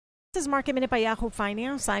This is Market Minute by Yahoo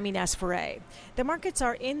Finance. I'm Ines Ferre. The markets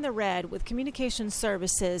are in the red with communication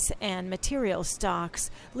services and material stocks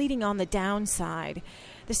leading on the downside.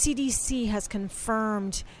 The CDC has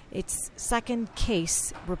confirmed its second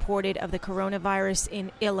case reported of the coronavirus in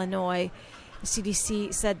Illinois. The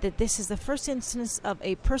CDC said that this is the first instance of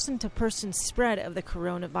a person-to-person spread of the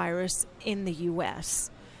coronavirus in the U.S.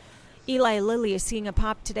 Eli Lilly is seeing a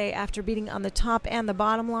pop today after beating on the top and the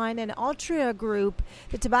bottom line. And Altria Group,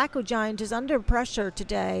 the tobacco giant, is under pressure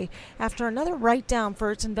today after another write-down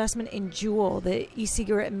for its investment in Juul, the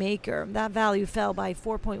e-cigarette maker. That value fell by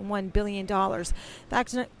 $4.1 billion.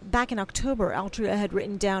 Back in October, Altria had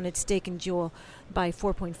written down its stake in Juul by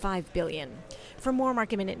 $4.5 billion. For more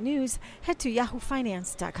Market Minute news, head to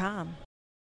yahoofinance.com.